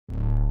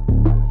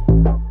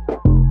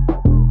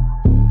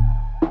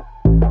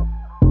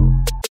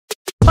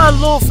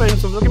Hello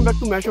friends, welcome back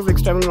to Mash of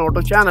External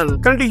Auto channel.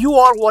 Currently you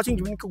are watching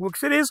Jimny Quick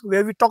series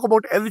where we talk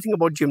about everything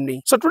about Jimny.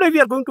 So today we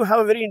are going to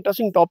have a very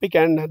interesting topic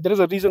and there is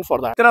a reason for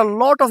that. There are a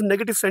lot of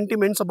negative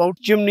sentiments about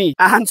Jimny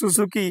and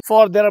Suzuki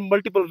for there are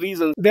multiple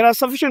reasons. There are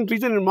sufficient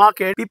reasons in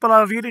market. People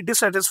are really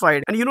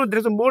dissatisfied and there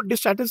is a more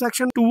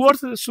dissatisfaction towards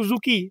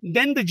Suzuki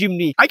than the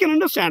Jimny. I can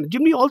understand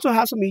Jimny also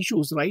has some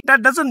issues, right?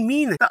 That doesn't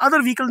mean the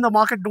other vehicles in the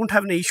market don't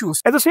have any issues.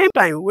 At the same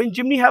time, when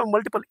Jimny have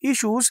multiple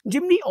issues,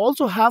 Jimny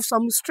also have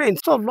some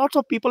strengths. So lots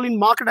of people in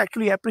market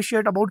actually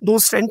appreciate about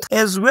those strengths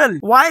as well.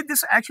 Why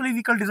this actually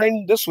vehicle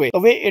designed this way, the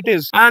way it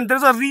is, and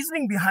there's a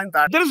reasoning behind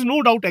that. There is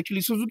no doubt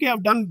actually Suzuki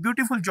have done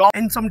beautiful job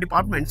in some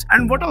departments,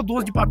 and what are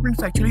those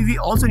departments actually we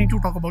also need to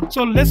talk about.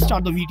 So let's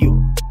start the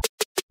video.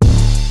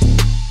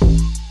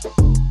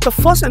 The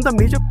first and the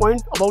major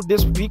point about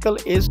this vehicle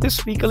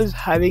is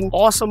having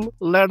awesome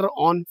ladder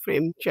on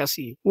frame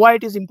chassis. Why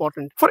it is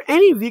important? For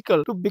any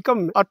vehicle to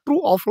become a true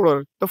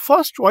off-roader, the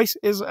first choice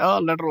is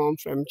a ladder on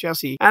frame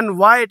chassis. And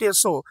why it is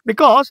so?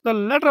 Because the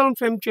ladder on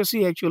frame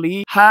chassis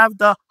actually have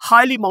the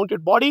highly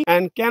mounted body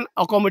and can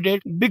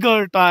accommodate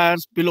bigger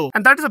tires below.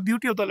 And that is the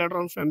beauty of the ladder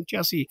on frame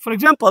chassis. For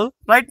example,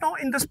 right now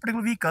in this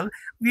particular vehicle,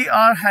 we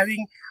are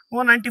having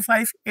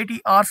 195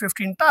 80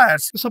 R15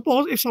 tires.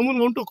 Suppose if someone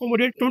want to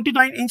accommodate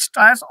 29-inch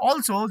tires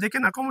also, they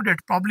can accommodate.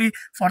 Probably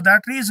for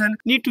that reason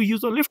need to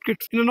use a lift kit.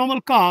 In a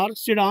normal car,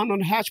 sedan or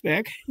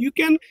hatchback, you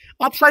can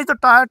upsize the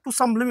tire to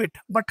some limit,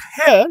 but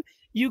here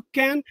you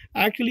can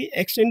actually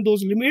extend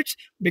those limits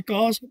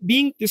because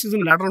being this is a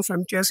ladder on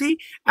frame chassis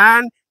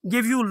and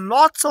give you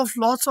lots of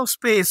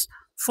space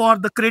for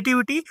the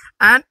creativity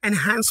and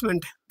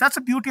enhancement. That's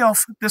the beauty of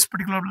this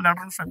particular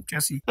ladder on frame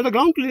chassis. And the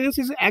ground clearance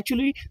is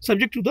actually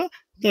subject to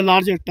the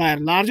larger tire.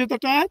 Larger the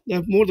tire,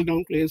 the more the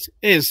ground clearance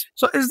is.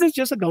 So is this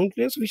just a ground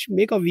clearance which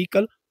make a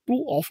vehicle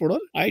true off-roader?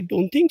 I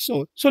don't think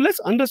so. So let's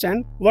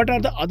understand what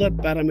are the other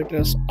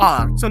parameters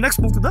are. So let's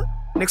move to the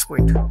next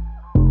point.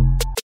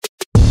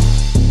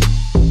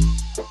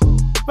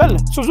 Well,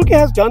 Suzuki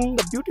has done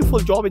the beautiful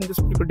job in this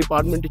particular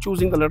department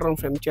choosing the ladder on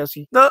frame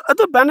chassis. The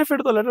other benefit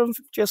of the ladder on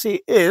frame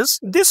chassis is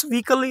this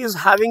vehicle is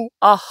having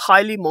a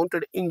highly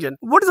mounted engine.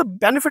 What is the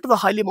benefit of the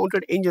highly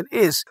mounted engine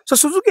is? So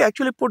Suzuki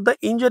actually put the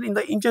engine in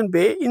the engine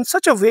bay in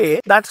such a way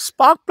that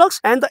spark plugs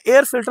and the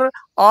air filter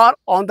are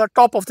on the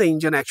top of the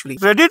engine actually.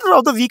 Radiator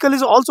of the vehicle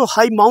is also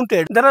high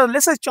mounted. There are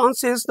lesser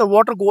chances the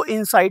water go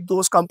inside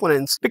those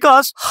components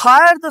because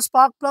higher the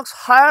spark plugs,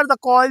 higher the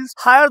coils,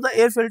 higher the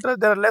air filter,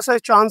 there are lesser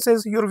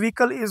chances your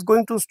vehicle is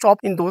going to stop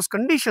in those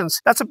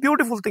conditions. That's a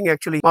beautiful thing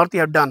actually Maruti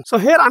have done. So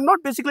here I'm not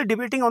basically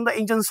debating on the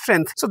engine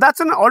strength. So that's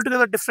an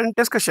altogether different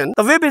discussion.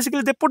 The way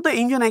basically they put the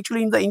engine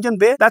actually in the engine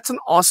bay, that's an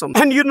awesome.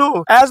 And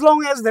as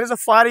long as there is a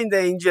fire in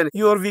the engine,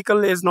 your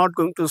vehicle is not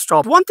going to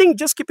stop. One thing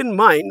just keep in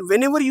mind,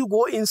 whenever you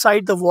go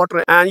inside the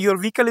water and your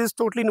vehicle is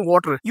totally in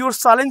water, your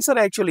silencer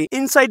actually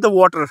inside the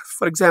water,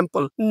 for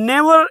example,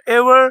 never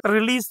ever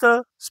release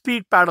the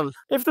speed pedal.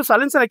 If the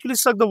silencer actually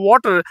suck the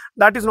water,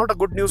 that is not a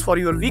good news for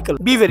your vehicle.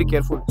 Be very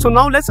careful. So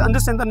now let's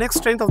understand the next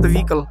strength of the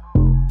vehicle.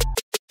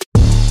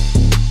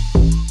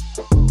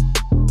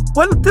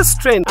 Well, this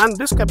strength and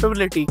this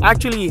capability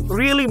actually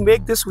really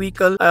make this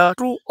vehicle a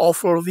true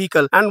off-road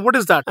vehicle. And what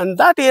is that? And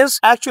that is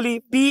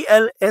actually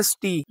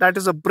BLSD. That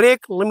is a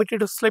Brake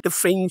Limited Slip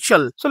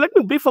Differential. So let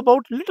me brief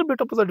about a little bit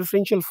about the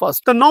differential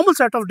first. The normal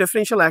set of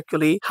differential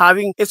actually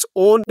having its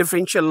own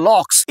differential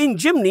locks. In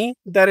Jimny,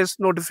 there is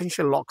no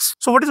differential locks.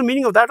 So what is the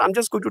meaning of that? I'm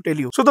just going to tell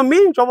you. So the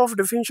main job of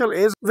differential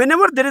is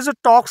whenever there is a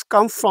torque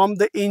come from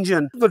the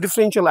engine, the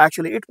differential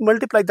actually, it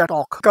multiplies that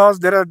torque because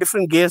there are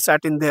different gears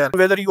set in there.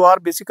 Whether you are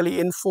basically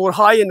in 4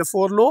 high and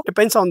 4 low,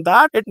 depends on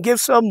that, it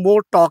gives a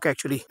more torque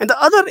actually. And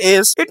the other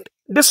is it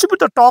distribute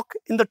the torque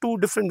in the two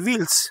different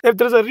wheels. If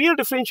there is a rear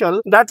differential,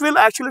 that will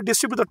actually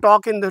distribute the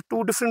torque in the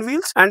two different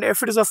wheels, and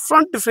if it is a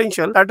front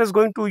differential, that is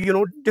going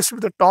to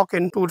distribute the torque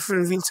in two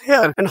different wheels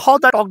here. And how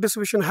that torque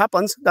distribution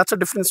happens, that's a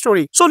different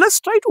story. So let's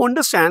try to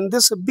understand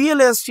this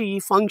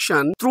BLSD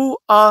function through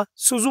a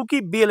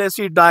Suzuki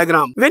BLSD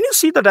diagram. When you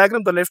see the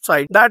diagram on the left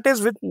side, that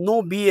is with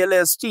no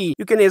BLSD.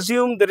 You can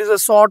assume there is a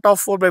sort of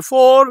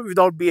 4x4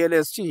 without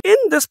BLSD. In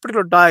this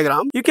particular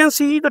diagram, you can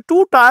see the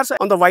two tires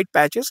on the white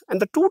patches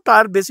and the two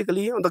tires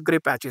basically on the gray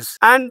patches.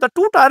 And the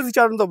two tires which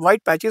are on the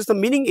white patches, the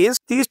meaning is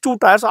these two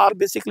tires are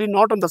basically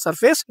not on the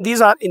surface,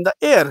 these are in the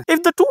air.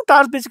 If the two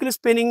tires basically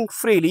spinning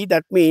freely,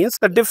 that means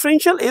the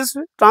differential is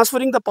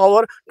transferring the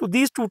power to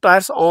these two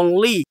tires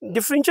only.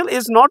 Differential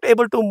is not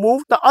able to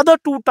move the other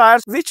two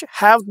tires which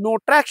have no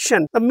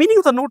traction. The meaning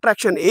of the no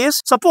traction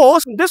is,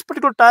 suppose this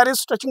particular tire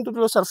is touching to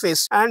the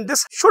surface and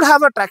this should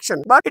have a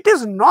traction, but it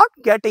is not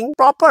getting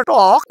proper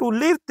torque to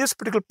leave this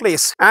particular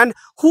place. And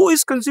who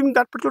is consuming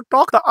that particular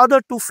torque? The other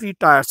two free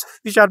tires.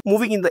 which are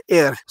moving in the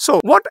air. So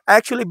what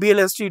actually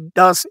BLSD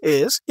does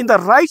is, in the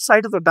right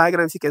side of the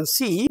diagram, you can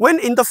see when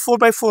in the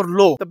 4x4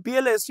 low, the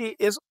BLSD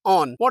is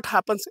on, what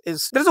happens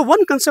is there is a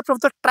one concept of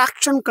the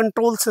traction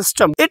control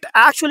system. It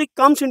actually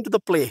comes into the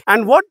play,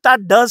 and what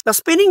that does, the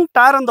spinning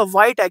tire on the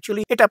white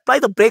actually, it apply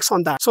the brakes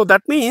on that. So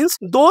that means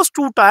those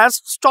two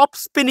tires stop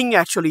spinning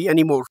actually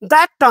anymore.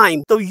 That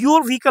time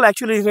your vehicle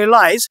actually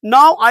realize,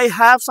 now I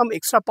have some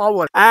extra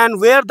power, and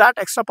where that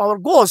extra power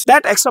goes,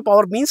 that extra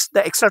power means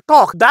the extra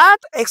torque. That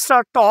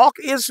extra torque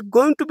is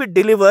going to be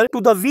delivered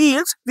to the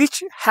wheels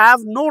which have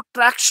no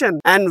traction,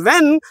 and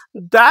when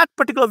that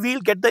particular wheel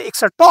get the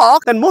extra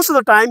torque, then most of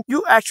the time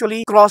you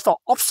actually cross the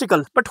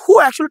obstacle. But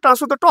who actually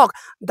transfer the torque?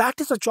 That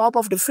is the job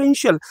of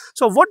differential.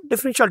 So what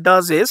differential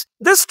does is,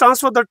 this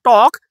transfer the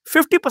torque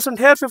 50%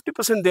 here,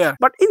 50% there.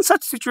 But in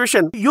such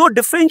situation, your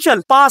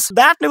differential pass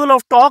that level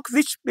of torque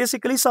which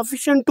basically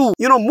sufficient to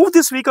move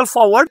this vehicle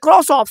forward,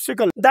 cross the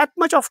obstacle. That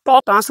much of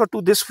torque transfer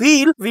to this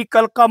wheel,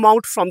 vehicle come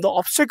out from the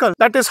obstacle.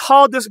 That is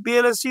how this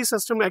BLSD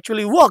system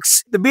actually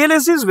works. The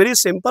BLSD is very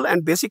simple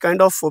and basic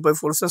kind of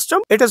 4x4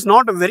 system. It is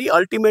not a very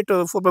ultimate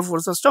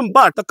 4x4 system,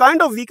 but the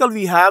kind of vehicle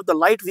we have, the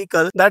light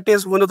vehicle, that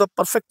is one of the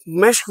perfect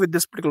mesh with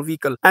this particular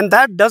vehicle, and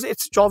that does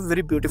its job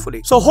very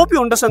beautifully. So hope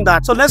you understand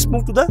that. So let's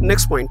move to the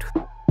next point.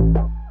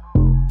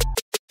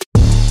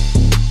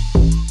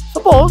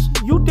 Suppose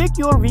you take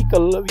your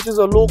vehicle, which is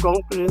a low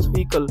ground clearance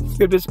vehicle,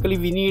 where basically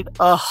we need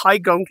a high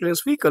ground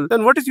clearance vehicle.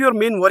 Then what is your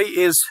main worry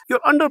is, your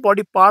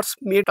underbody parts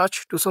may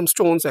touch to some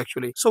stones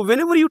actually. So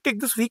whenever you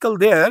take this vehicle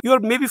there, your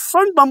maybe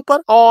front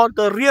bumper or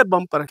the rear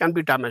bumper can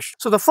be damaged.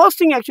 So the first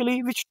thing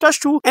actually which touch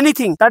to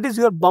anything, that is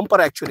your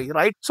bumper actually,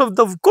 right? So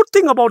the good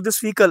thing about this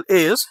vehicle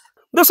is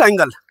this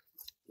angle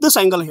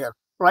here,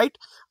 right?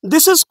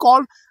 This is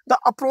called the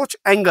approach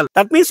angle.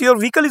 That means your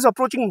vehicle is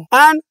approaching,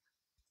 and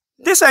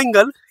this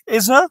angle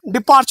is a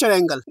departure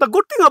angle. The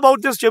good thing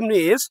about this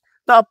Jimny is,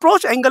 the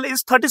approach angle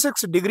is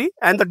 36 degree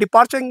and the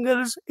departure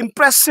angle is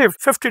impressive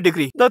 50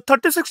 degree. The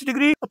 36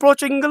 degree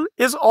approach angle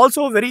is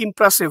also very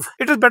impressive.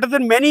 It is better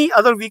than many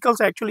other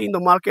vehicles actually in the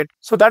market.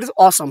 So that is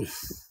awesome.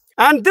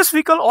 And this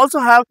vehicle also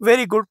have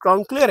very good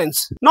ground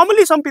clearance.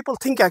 Normally some people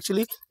think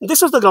actually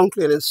this is the ground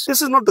clearance.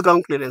 This is not the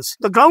ground clearance.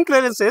 The ground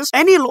clearance is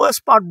any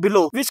lowest part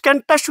below which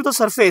can touch to the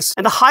surface,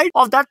 and the height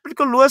of that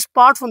particular lowest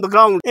part from the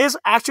ground is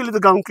actually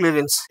the ground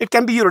clearance. It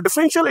can be your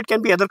differential, it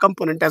can be other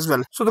component as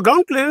well. So the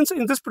ground clearance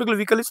in this particular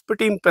vehicle is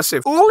pretty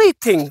impressive. Only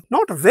thing,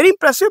 not very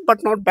impressive but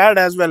not bad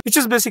as well, which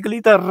is basically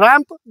the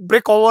ramp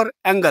breakover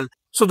angle.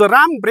 So the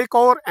ramp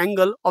breakover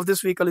angle of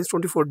this vehicle is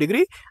 24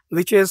 degree,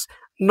 which is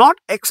not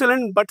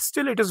excellent, but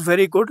still it is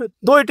very good.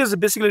 Though it is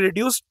basically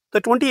reduced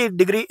the 28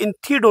 degree in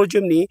 3-door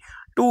Jimny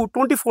to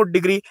 24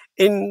 degree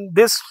in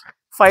this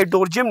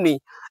 5-door Jimny.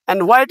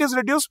 And why it is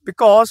reduced?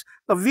 Because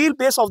the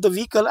wheelbase of the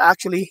vehicle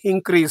actually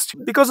increased.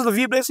 Because of the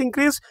wheelbase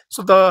increase,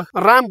 so the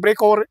ramp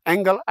breakover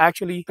angle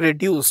actually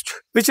reduced,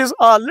 which is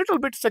a little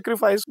bit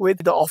sacrificed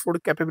with the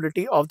off-road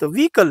capability of the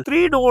vehicle.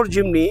 3-door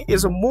Jimny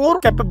is more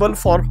capable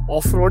for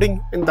off-roading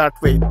in that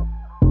way.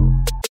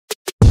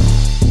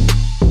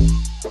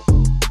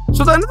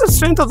 So the another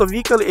strength of the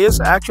vehicle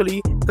is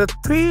actually the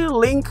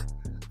 3-link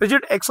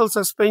rigid axle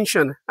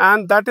suspension,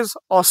 and that is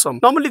awesome.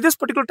 Normally this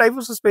particular type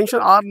of suspension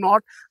are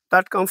not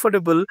that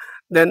comfortable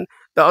than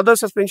the other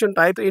suspension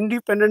type,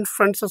 independent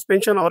front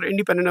suspension or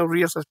independent of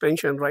rear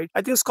suspension, right?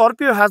 I think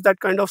Scorpio has that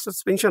kind of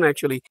suspension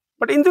actually.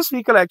 But in this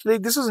vehicle actually,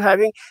 this is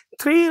having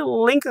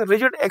 3-link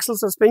rigid axle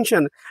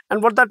suspension.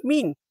 And what that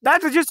means?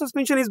 That rigid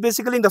suspension is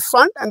basically in the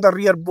front and the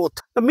rear both.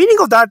 The meaning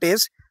of that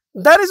is,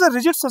 there is a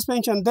rigid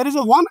suspension, there is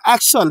a one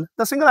axle,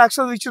 the single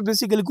axle which is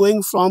basically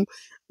going from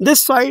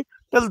this side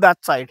till that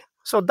side.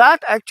 So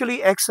that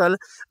actually axle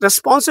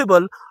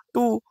responsible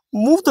to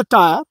move the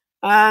tire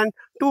and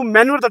to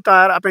maneuver the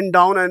tire up and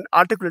down and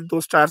articulate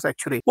those tires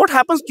actually. What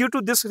happens due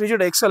to this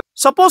rigid axle?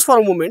 Suppose for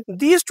a moment,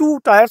 these two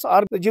tires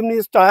are the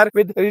Jimny's tire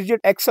with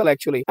rigid axle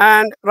actually.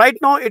 And right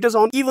now it is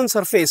on even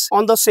surface,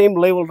 on the same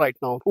level right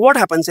now. What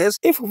happens is,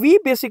 if we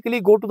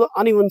basically go to the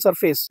uneven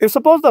surface, if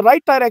suppose the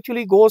right tire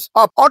actually goes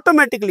up,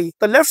 automatically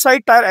the left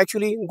side tire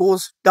actually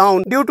goes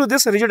down due to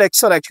this rigid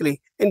axle actually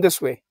in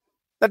this way.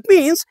 That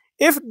means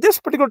if this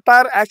particular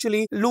tire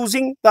actually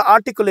losing the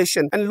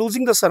articulation and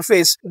losing the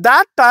surface,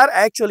 that tire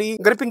actually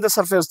gripping the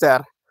surface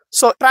there.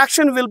 So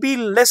traction will be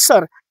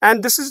lesser,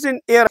 and this is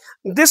in air.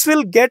 This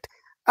will get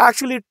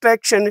actually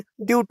traction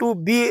due to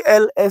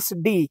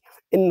BLSD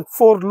in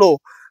 4 low.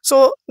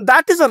 So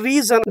that is the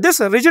reason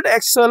this rigid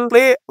axle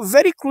play a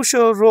very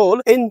crucial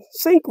role in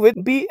sync with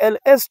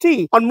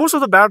BLSD. On most of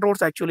the bad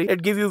roads actually,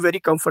 it gives you very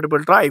comfortable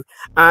drive,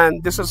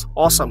 and this is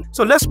awesome.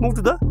 So let's move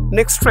to the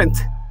next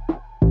strength.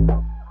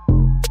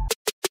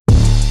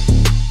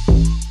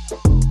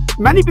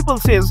 Many people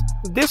says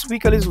this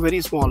vehicle is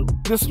very small.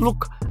 This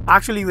look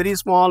actually very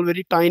small,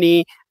 very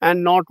tiny,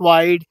 and not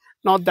wide,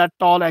 not that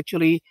tall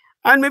actually.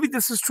 And maybe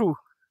this is true.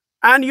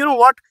 And you know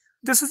what?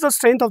 This is the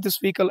strength of this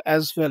vehicle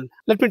as well.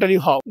 Let me tell you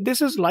how.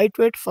 This is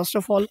lightweight, first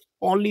of all,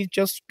 only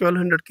just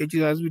 1200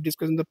 kg as we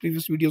discussed in the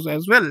previous videos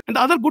as well. And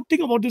the other good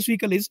thing about this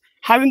vehicle is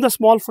having the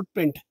small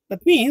footprint.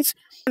 That means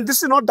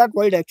this is not that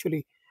wide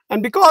actually.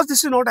 And because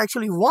this is not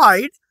actually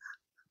wide,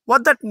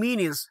 what that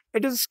means is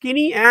it is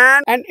skinny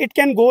and it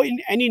can go in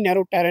any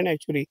narrow terrain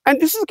actually. And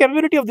this is the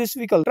capability of this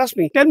vehicle. Trust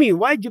me. Tell me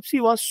why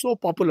Gypsy was so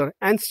popular,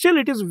 and still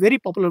it is very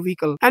popular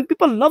vehicle and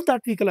people love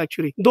that vehicle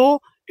actually.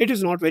 Though it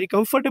is not very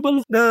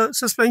comfortable. The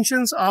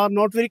suspensions are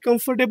not very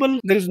comfortable.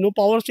 There is no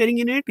power steering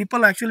in it.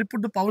 People actually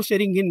put the power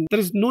steering in.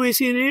 There is no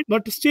AC in it,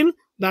 but still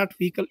that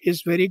vehicle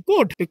is very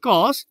good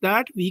because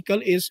that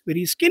vehicle is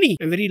very skinny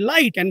and very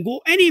light, can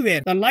go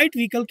anywhere. The light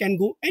vehicle can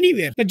go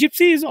anywhere. The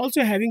Gypsy is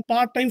also having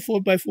part-time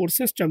 4x4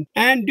 system,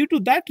 and due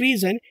to that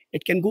reason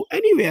it can go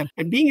anywhere.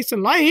 And being it's a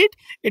light,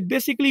 it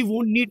basically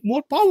won't need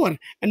more power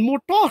and more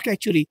torque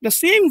actually. The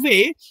same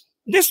way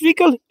this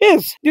vehicle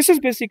is. This is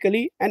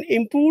basically an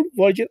improved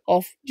version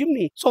of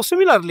Jimny. So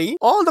similarly,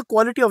 all the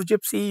quality of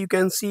Gypsy you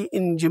can see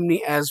in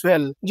Jimny as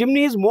well.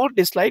 Jimny is more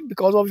disliked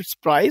because of its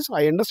price.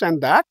 I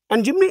understand that.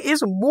 And Jimny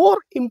is a more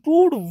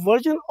improved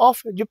version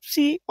of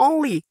Gypsy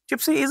only.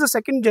 Gypsy is a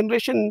second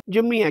generation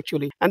Jimny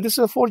actually. And this is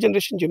a fourth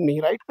generation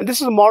Jimny, right? And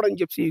this is a modern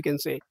Gypsy, you can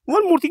say.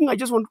 One more thing I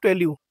just want to tell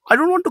you. I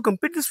don't want to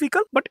compete this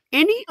vehicle, but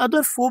any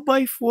other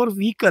 4x4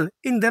 vehicle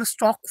in their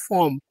stock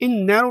form,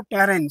 in narrow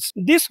terrains,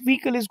 this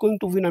vehicle is going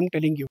to win, I'm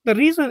telling you. The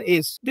reason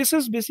is, this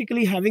is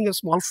basically having a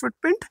small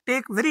footprint,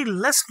 take very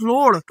less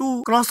load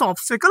to cross the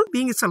obstacle,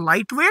 being it's a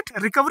lightweight.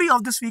 Recovery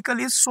of this vehicle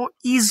is so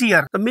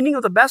easier. The meaning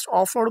of the best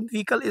off-road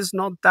vehicle is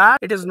not that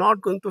it is not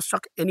going to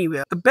stuck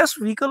anywhere. The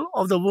best vehicle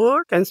of the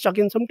world can stuck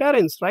in some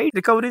terrains, right?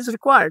 Recovery is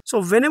required.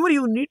 So whenever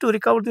you need to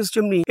recover this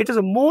Jimny, it is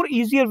a more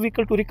easier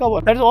vehicle to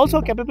recover. That is also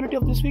a capability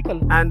of this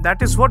vehicle. And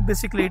that is what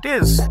basically it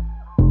is.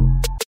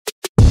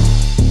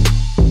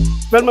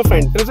 Well, my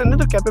friend, there is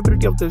another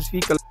capability of this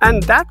vehicle,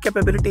 and that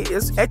capability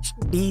is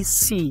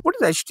HDC. What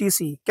is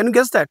HDC? Can you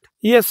guess that?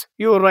 Yes,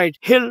 you are right.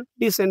 Hill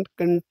Descent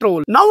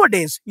Control.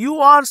 Nowadays, you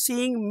are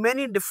seeing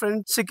many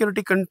different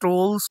security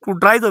controls to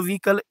drive the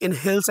vehicle in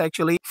hills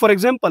actually. For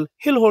example,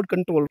 hill hold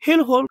control.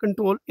 Hill hold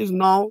control is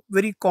now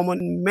very common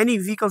in many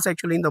vehicles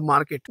actually in the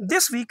market.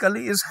 This vehicle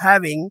is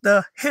having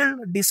the hill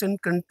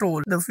descent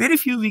control. The very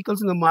few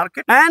vehicles in the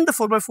market, and the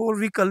 4x4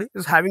 vehicle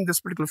is having this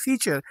particular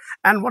feature.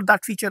 And what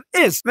that feature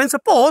is, when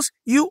suppose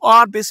you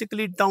are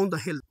basically down the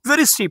hill,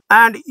 very steep,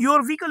 and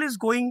your vehicle is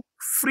going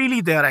freely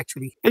there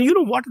actually. And you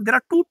know what? There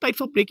are two types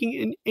of braking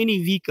in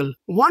any vehicle.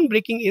 One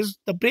braking is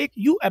the brake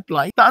you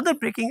apply. The other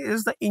braking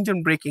is the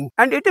engine braking.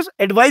 And it is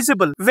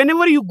advisable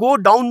whenever you go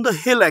down the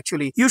hill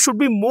actually, you should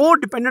be more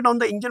dependent on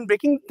the engine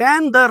braking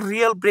than the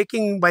real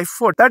braking by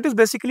foot. That is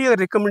basically a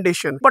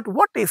recommendation. But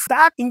what if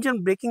that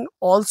engine braking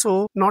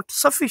also not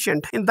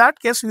sufficient? In that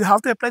case, you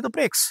have to apply the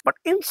brakes. But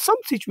in some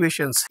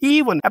situations,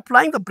 even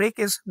applying the brake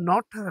is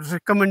not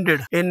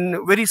recommended.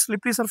 In very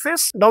slippery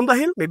surface down the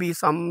hill, maybe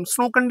some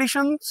snow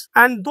conditions,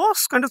 and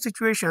those kind of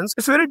situations,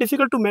 it's very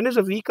difficult to manage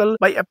a vehicle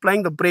by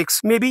applying the brakes.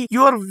 Maybe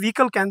your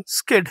vehicle can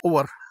skid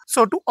over.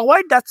 So to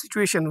avoid that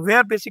situation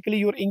where basically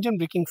your engine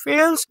braking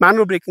fails,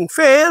 manual braking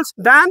fails,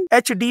 then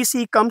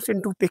HDC comes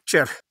into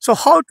picture. So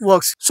how it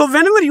works? So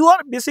whenever you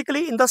are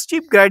basically in the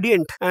steep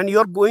gradient and you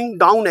are going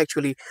down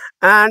actually,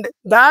 and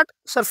that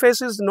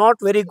surface is not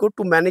very good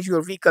to manage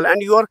your vehicle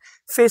and you are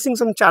facing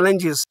some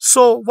challenges.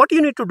 So what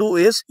you need to do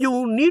is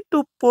you need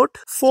to put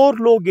 4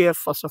 low gear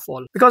first of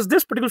all, because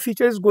this particular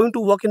feature is going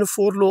to work in a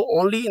 4 low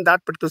only in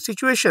that particular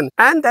situation.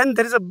 And then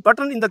there is a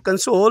button in the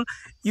console.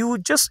 You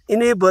just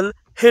enable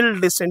hill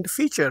descent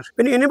feature.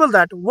 When you enable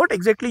that, what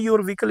exactly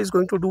your vehicle is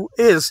going to do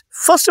is,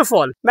 first of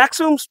all,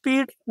 maximum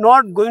speed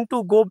not going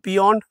to go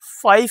beyond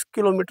 5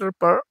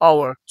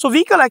 km/h. So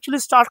vehicle actually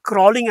start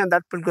crawling on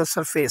that particular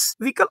surface.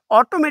 Vehicle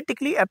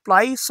automatically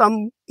apply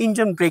some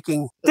engine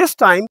braking. This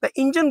time the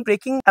engine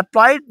braking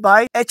applied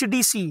by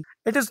HDC.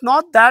 It is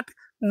not that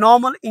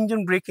normal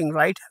engine braking,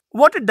 right?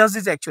 What it does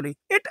is actually,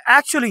 it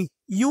actually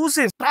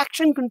uses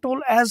traction control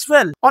as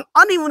well on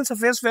uneven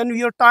surface when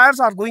your tires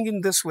are going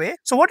in this way.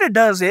 So what it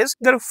does is,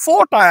 there are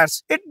 4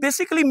 tires. It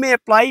basically may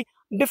apply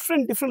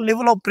different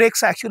level of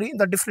brakes actually in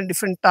the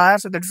different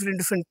tires at the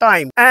different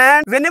time.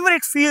 And whenever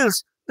it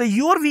feels that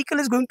your vehicle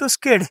is going to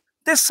skid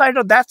this side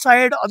or that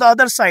side or the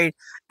other side,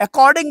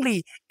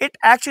 accordingly it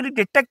actually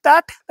detect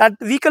that the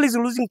vehicle is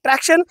losing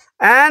traction,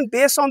 and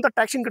based on the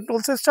traction control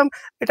system,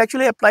 it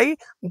actually apply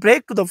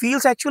brake to the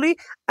wheels actually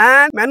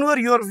and maneuver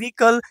your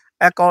vehicle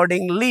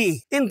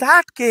accordingly. In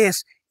that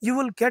case, you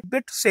will get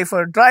bit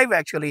safer drive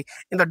actually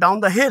in the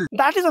down the hill.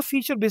 That is a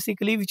feature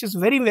basically which is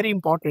very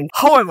important.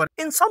 However,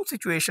 in some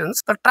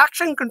situations the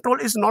traction control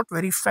is not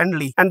very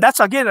friendly, and that's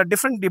again a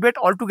different debate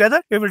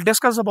altogether. We will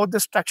discuss about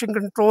this traction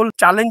control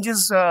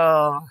challenges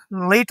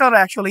later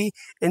actually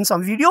in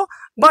some video.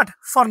 But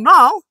for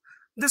now,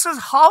 this is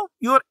how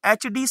your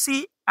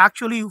HDC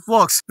actually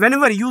works.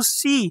 Whenever you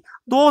see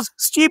those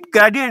steep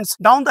gradients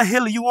down the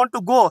hill you want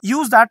to go,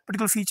 use that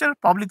particular feature.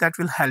 Probably that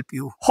will help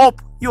you.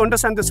 Hope you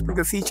understand this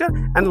particular feature,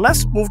 and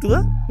let's move to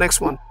the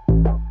next one.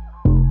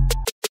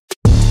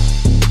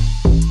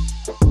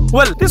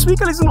 Well, this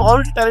vehicle is an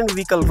all-terrain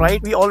vehicle,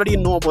 right? We already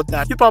know about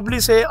that. You probably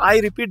say, I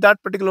repeat that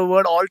particular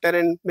word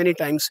all-terrain many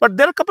times. But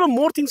there are a couple of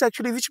more things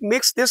actually which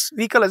makes this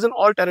vehicle as an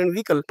all-terrain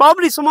vehicle.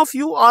 Probably some of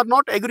you are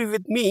not agree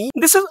with me.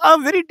 This is a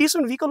very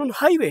decent vehicle on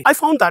highway. I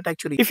found that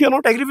actually. If you're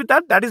not agree with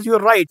that, that is your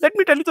right. Let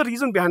me tell you the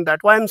reason behind that,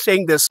 why I'm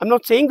saying this. I'm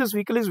not saying this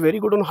vehicle is very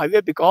good on highway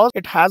because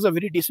it has a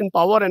very decent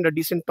power and a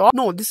decent torque.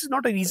 No, this is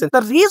not a reason.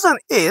 The reason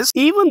is,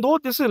 even though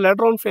this is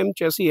leather-on frame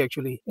chassis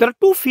actually, there are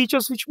two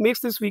features which makes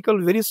this vehicle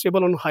very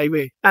stable on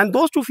highway. And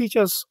those two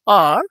features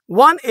are,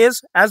 one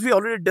is, as we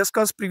already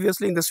discussed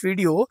previously in this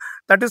video,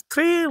 that is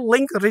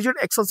 3-link rigid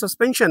axle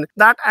suspension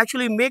that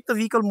actually make the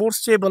vehicle more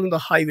stable on the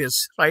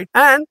highways, right?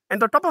 And on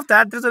the top of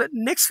that, there's a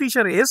next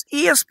feature is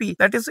ESP,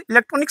 that is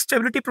electronic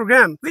stability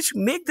program, which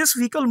make this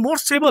vehicle more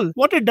stable.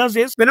 What it does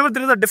is, whenever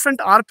there is a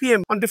different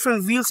RPM on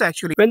different wheels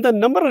actually, when the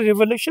number of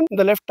revolution in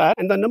the left tire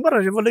and the number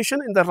of revolution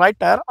in the right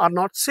tire are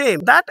not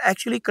same, that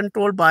actually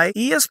controlled by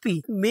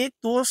ESP make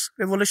those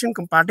revolution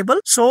compatible,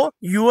 so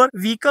your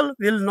vehicle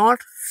will not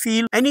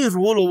feel any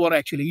rollover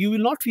actually. You will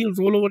not feel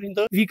rollover in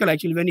the vehicle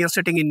actually when you're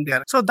sitting in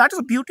there. So that is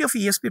the beauty of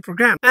ESP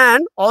program.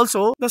 And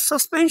also the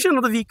suspension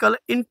of the vehicle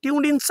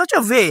tuned in such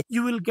a way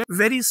you will get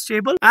very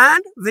stable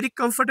and very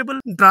comfortable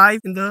drive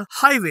in the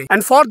highway.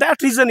 And for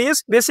that reason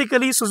is,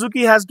 basically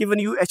Suzuki has given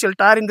you HL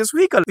tire in this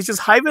vehicle, which is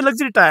highway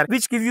luxury tire,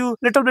 which give you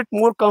little bit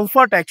more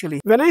comfort actually.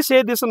 When I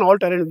say this is an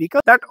all-terrain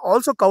vehicle, that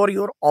also cover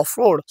your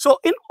off-road. So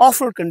in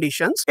off-road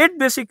conditions, it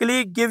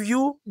basically give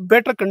you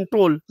better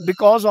control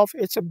because of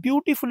its a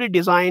beautifully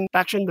designed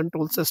traction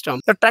control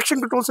system. The traction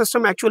control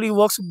system actually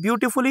works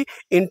beautifully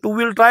in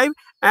two-wheel drive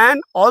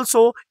and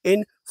also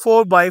in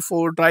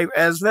 4x4 drive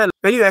as well,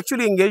 when you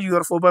actually engage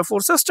your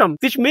 4x4 system,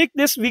 which make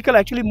this vehicle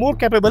actually more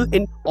capable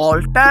in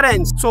all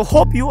terrains. So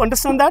hope you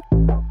understand that.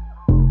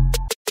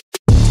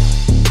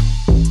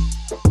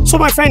 So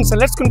my friends,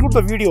 let's conclude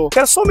the video.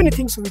 There are so many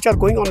things which are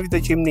going on with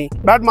the Jimny.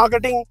 Bad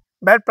marketing,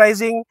 bad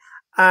pricing,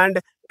 and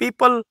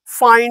people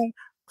find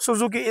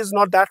Suzuki is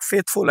not that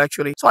faithful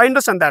actually. So I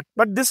understand that.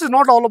 But this is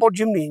not all about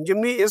Jimny.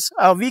 Jimny is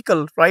a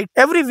vehicle, right?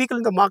 Every vehicle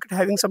in the market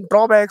having some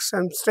drawbacks,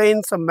 some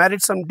strengths, some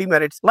merits, some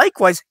demerits.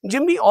 Likewise,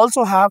 Jimny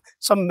also have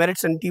some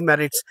merits and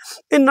demerits.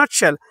 In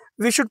nutshell,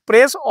 we should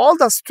praise all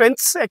the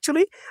strengths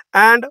actually,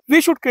 and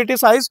we should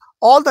criticize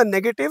all the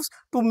negatives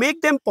to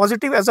make them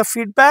positive as a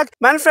feedback.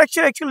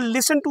 Manufacturer actually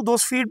listen to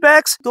those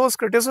feedbacks, those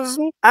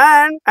criticism,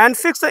 and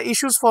fix the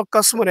issues for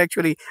customer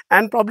actually,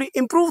 and probably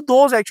improve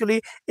those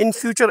actually in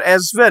future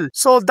as well.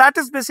 So that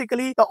is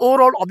basically the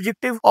overall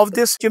objective of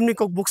this Jimny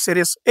cookbook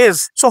series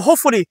is. So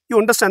hopefully you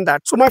understand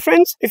that. So my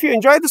friends, if you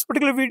enjoyed this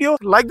particular video,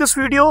 like this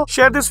video,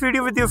 share this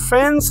video with your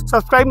friends,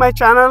 subscribe my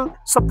channel,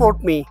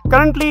 support me.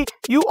 Currently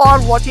you are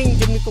watching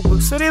Jimny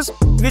cookbook series,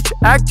 which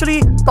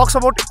actually talks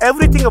about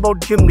everything about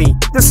Jimny.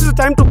 This is the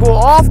time to go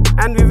off,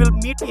 and we will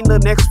meet in the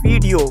next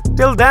video.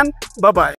 Till then, bye bye.